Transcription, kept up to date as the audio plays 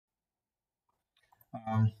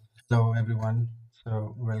Um, Hello everyone.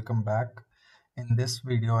 Welcome back. In this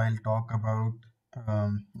video, I'll talk about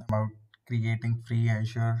creating free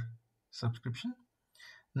Azure subscription.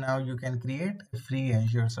 Now you can create a free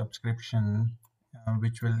Azure subscription,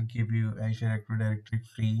 which will give you Azure Active Directory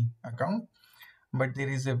free account. But there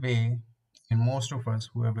is a way, and most of us,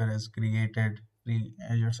 whoever has created free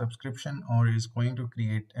Azure subscription or is going to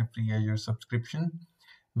create a free Azure subscription,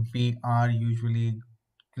 we are usually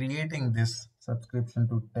creating this subscription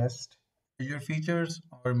to test Azure features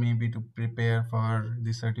or maybe to prepare for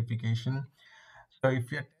the certification. So if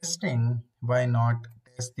you're testing, why not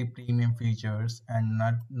test the premium features and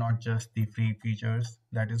not just the free features?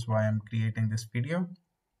 That is why I'm creating this video.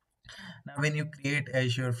 Now, when you create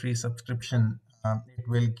Azure free subscription, it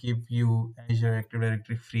will give you Azure Active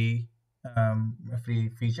Directory free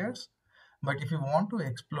features. But if you want to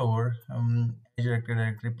explore Azure Active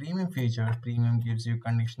Directory premium features, premium gives you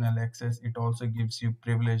conditional access. It also gives you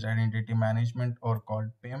privileged identity management or called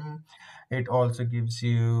PIM. It also gives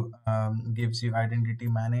you identity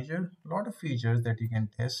manager. A lot of features that you can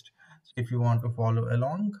test. So if you want to follow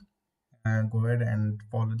along, go ahead and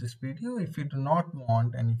follow this video. If you do not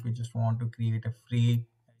want, and if you just want to create a free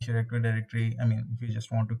Azure Active Directory, if you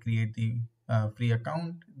just want to create the free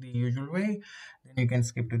account the usual way, then you can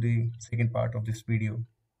skip to the second part of this video.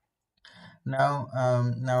 I'll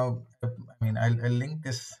link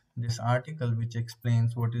this article which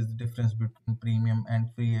explains what is the difference between premium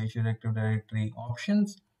and free Azure Active Directory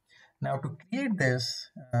options. Now, to create this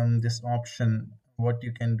option, what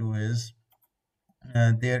you can do is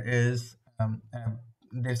there is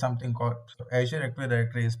there's something called Azure Active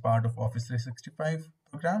Directory is part of Office 365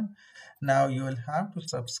 program. Now you'll have to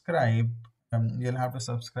subscribe to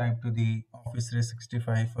the Office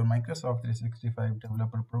 365 or Microsoft 365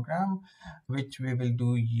 developer program, which we will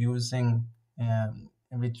do using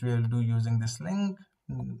this link.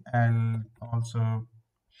 I'll also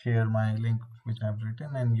share my link which I've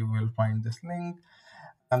written, and you will find this link,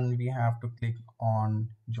 and we have to click on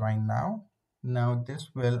join now. Now this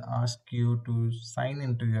will ask you to sign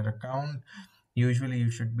into your account. Usually you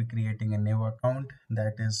should be creating a new account,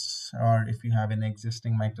 that is, or if you have an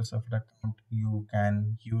existing Microsoft account, you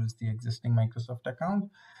can use the existing Microsoft account.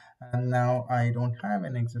 And now I don't have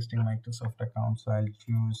an existing Microsoft account, so I'll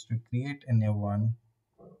choose to create a new one.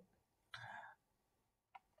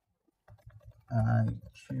 I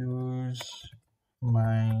choose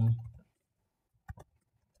my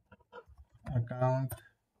account.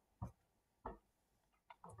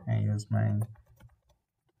 I use my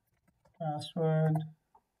password.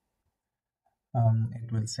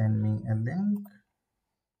 It will send me a link.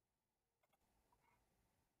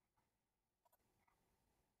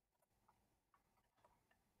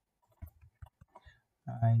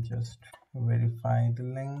 I just verify the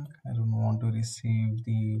link. I don't want to receive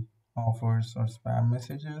the offers or spam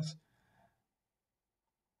messages.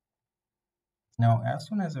 Now, as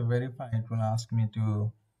soon as I verify, it will ask me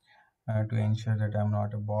to ensure that I'm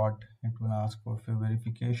not a bot. It will ask for a few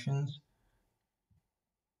verifications.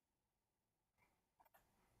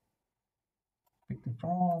 Pick the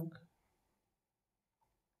frog.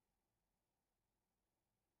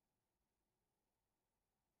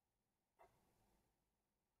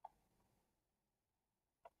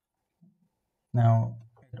 Now,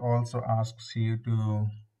 it also asks you to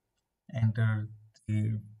enter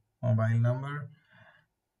the mobile number.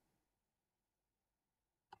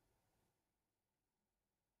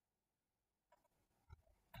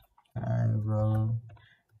 I will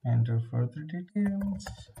enter further details.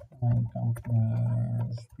 My company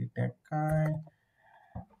is the tech guy.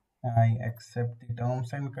 I accept the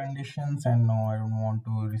terms and conditions, and no, I don't want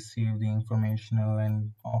to receive the informational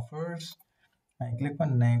and offers. I click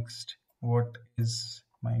on next. What is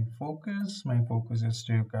my focus? My focus is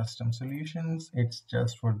to custom solutions. It's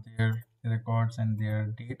just for their records and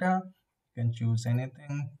their data. You can choose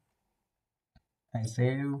anything. I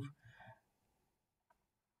save,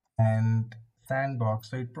 and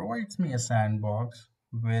sandbox. So it provides me a sandbox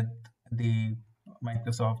with the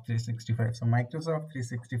Microsoft 365. So Microsoft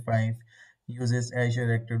 365 uses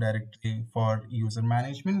Azure Active Directory for user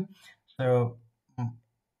management. So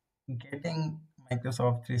getting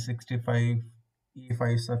Microsoft 365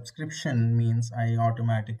 E5 subscription means I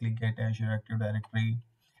automatically get Azure Active Directory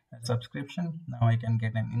subscription. Now I can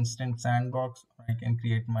get an instant sandbox, or I can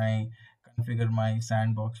configure my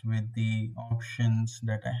sandbox with the options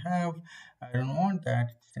that I have. I don't want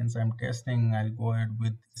that. Since I'm testing, I'll go ahead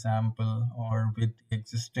with the sample or with the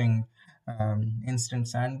existing instant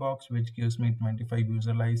sandbox, which gives me 25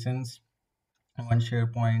 user license, one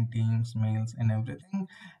SharePoint, Teams, mails, and everything.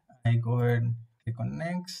 I go ahead, click on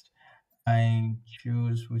next. I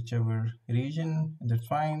choose whichever region, that's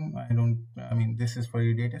fine. I mean, this is for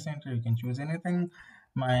your data center, you can choose anything.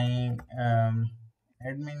 My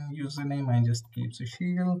admin username, I just keep a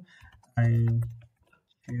shield. I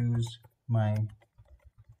choose my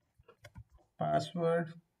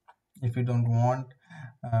password. If you don't want,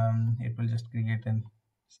 it will just create a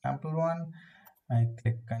sample one. I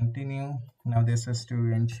click continue. Now this is to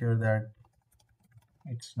ensure that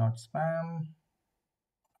it's not spam.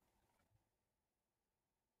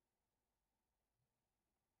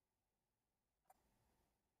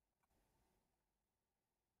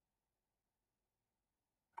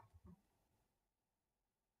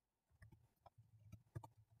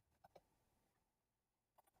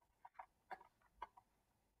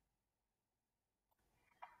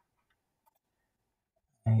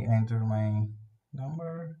 I enter my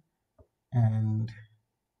number and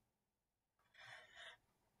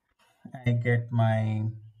I get my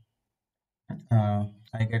uh,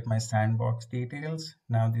 I get my sandbox details.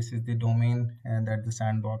 Now this is the domain that the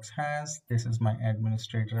sandbox has. This is my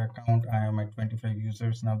administrator account. I am at 25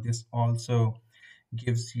 users. Now this also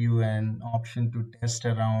gives you an option to test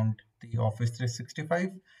around the Office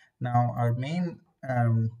 365. Now our main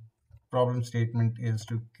problem statement is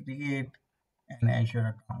to create an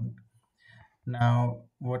Azure account. Now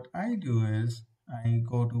what I do is I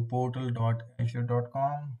go to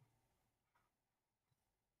portal.azure.com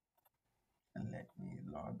and let me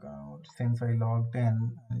log out. Since I logged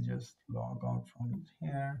in, I'll just log out from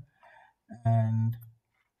here and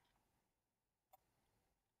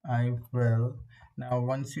I will. Now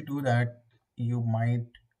once you do that, you might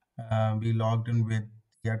be logged in with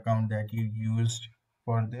the account that you used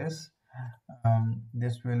for this.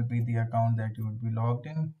 This will be the account that you would be logged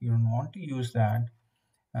in. You don't want to use that.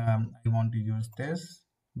 I want to use this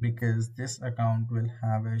because this account will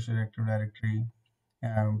have Azure Active Directory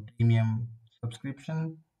premium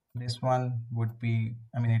subscription. This one would be,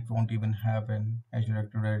 I mean, it won't even have an Azure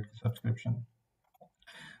Active Directory subscription.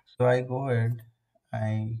 So I go ahead,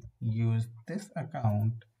 I use this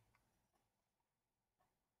account,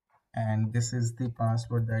 and this is the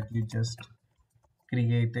password that you just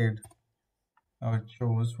created or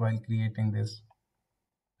chose while creating this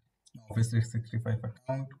Office 365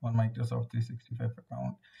 account or Microsoft 365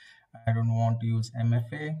 account. I don't want to use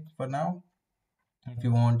MFA for now. If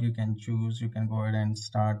you want, you can choose, you can go ahead and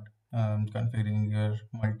start configuring your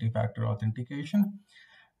multi-factor authentication.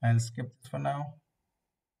 I'll skip this for now.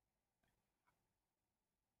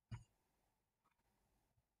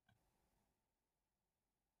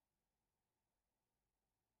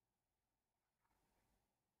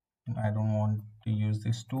 I don't want to use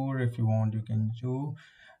this tool. If you want, you can do.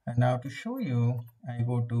 And now to show you, I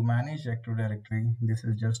go to manage Active Directory. This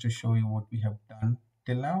is just to show you what we have done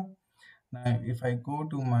till now. Now, if I go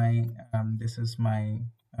to my, this is my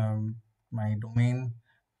domain.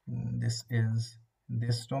 This is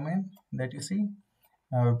this domain that you see.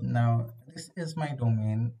 Now, this is my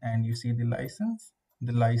domain, and you see the license.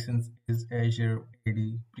 The license is Azure AD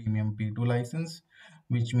Premium P2 license,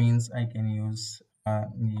 which means I can use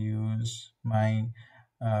my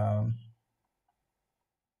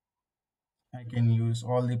I can use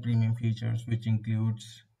all the premium features, which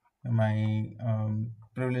includes my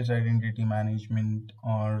privileged identity management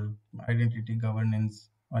or identity governance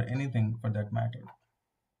or anything for that matter.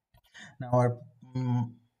 Now, our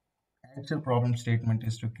actual problem statement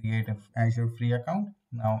is to create a Azure free account.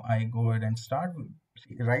 Now, I go ahead and start.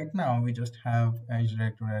 See, right now, we just have Azure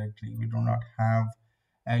Active Directory. We do not have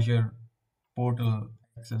Azure portal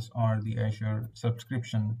access or the Azure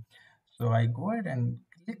subscription. So I go ahead and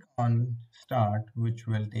click on start, which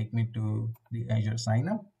will take me to the Azure sign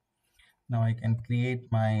up. Now I can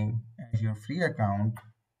create my Azure free account,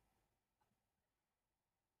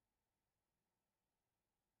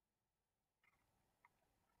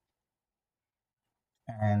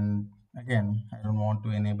 and again, I don't want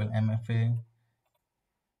to enable MFA.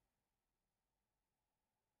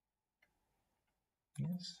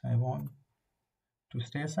 Yes, I want to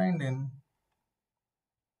stay signed in.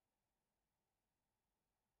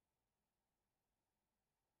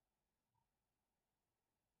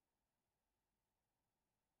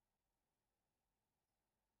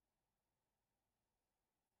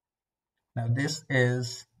 Now this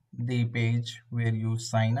is the page where you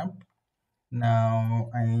sign up. Now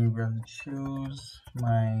I will choose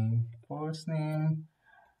my first name,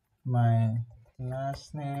 my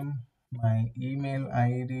last name, my email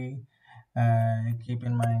ID. Keep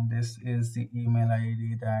in mind this is the email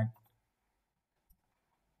ID that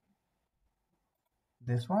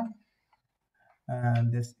this one.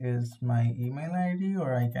 This is my email ID,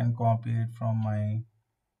 or I can copy it from my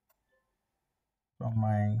from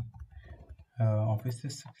my Office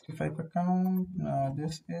 365 account. Now,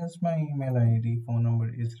 this is my email ID. Phone number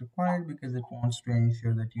is required because it wants to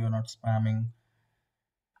ensure that you are not spamming.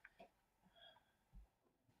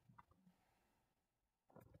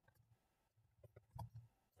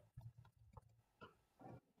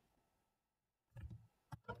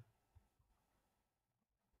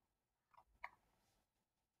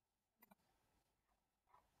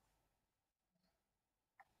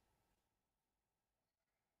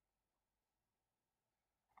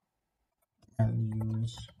 I'll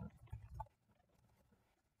use,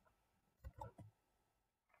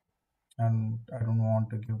 and I don't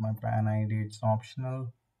want to give my PAN ID. It's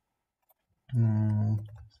optional.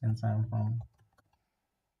 Since I'm from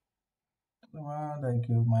Hyderabad, I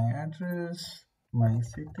give my address, my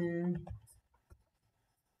city,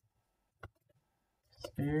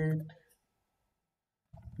 state,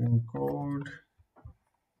 pin code.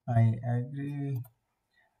 I agree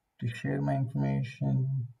to share my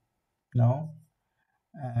information. No,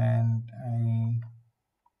 and I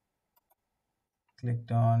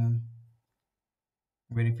clicked on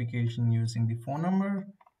verification using the phone number,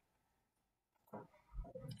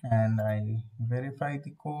 and I verify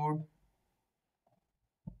the code.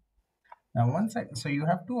 Now so you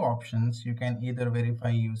have two options. You can either verify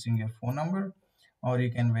using your phone number, or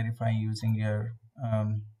you can verify using your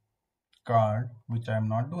card, which I'm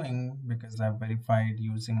not doing because I've verified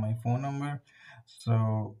using my phone number.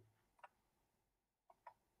 So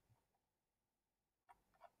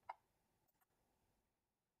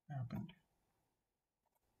happened.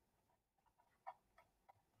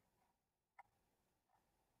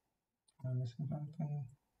 I'm missing something.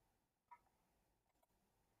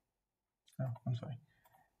 Oh, I'm sorry.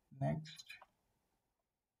 Next.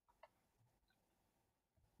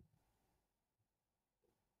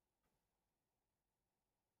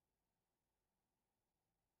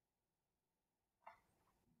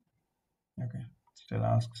 Okay. Still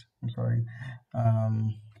asks. I'm sorry.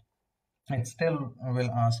 Um, it still will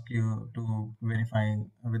ask you to verify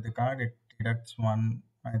with the card. It deducts one,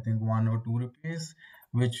 I think, 1 or 2 rupees,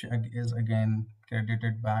 which is again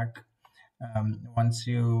credited back. Once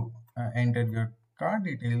you enter your card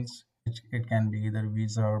details, it can be either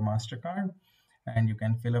Visa or MasterCard, and you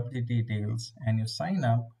can fill up the details and you sign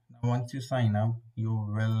up. Now, once you sign up, you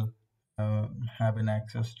will have an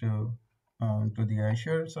access to the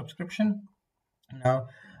Azure subscription. Now,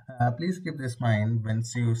 please keep this in mind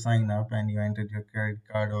once you sign up and you enter your credit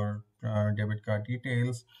card or debit card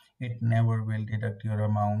details, it never will deduct your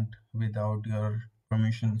amount without your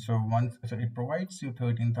permission. So it provides you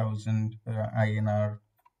 13,000 INR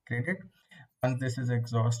credit. Once this is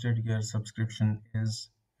exhausted, your subscription is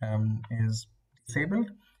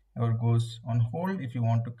disabled or goes on hold. If you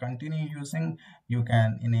want to continue using, you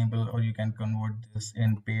can enable or you can convert this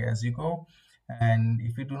in pay as you go. And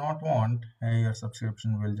if you do not want, your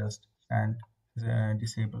subscription will just stand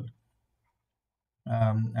disabled.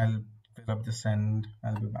 I'll fill up this and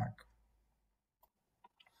I'll be back.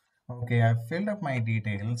 Okay, I've filled up my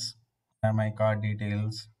details, my card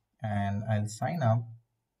details, and I'll sign up.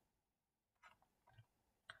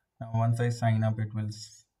 Now, once I sign up, it will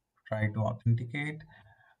try to authenticate.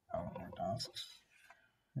 It asks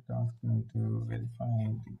me to verify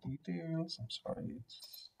the details. I'm sorry,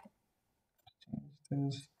 it's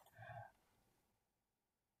changed this.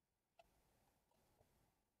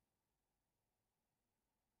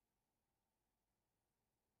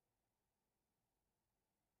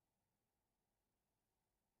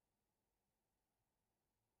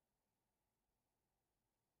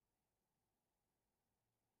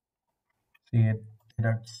 See, it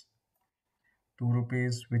deducts 2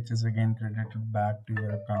 rupees, which is again credited back to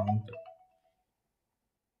your account.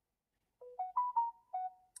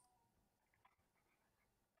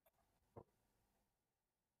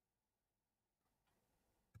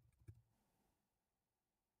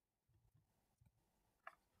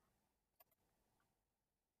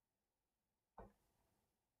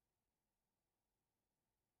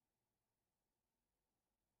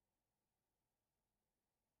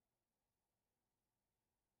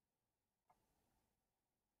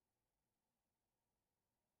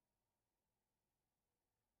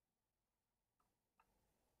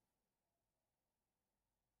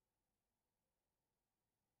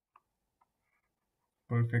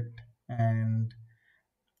 Perfect. And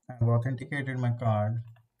I've authenticated my card.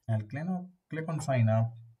 I'll click on sign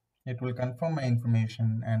up. It will confirm my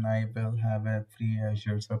information and I will have a free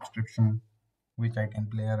Azure subscription which I can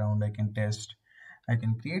play around, I can test, I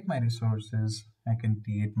can create my resources, I can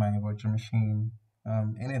create my virtual machine,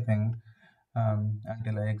 anything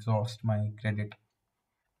until I exhaust my credit.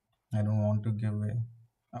 I don't want to give a,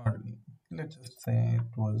 or let's just say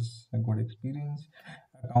it was a good experience.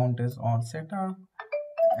 Account is all set up,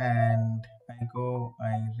 and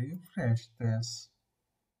I refresh this,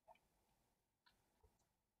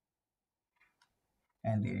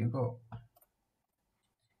 and there you go.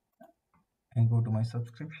 I go to my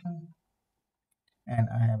subscription, and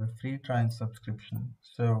I have a free trial subscription.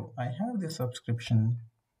 So I have this subscription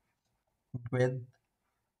with,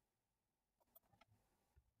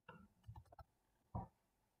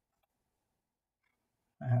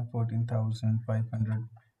 I have 14,500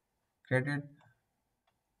 credit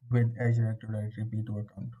with Azure Active Directory P2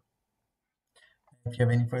 account. If you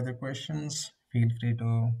have any further questions, feel free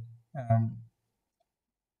to um,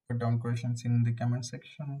 put down questions in the comment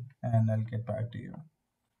section and I'll get back to you.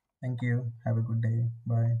 Thank you. Have a good day.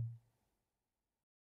 Bye.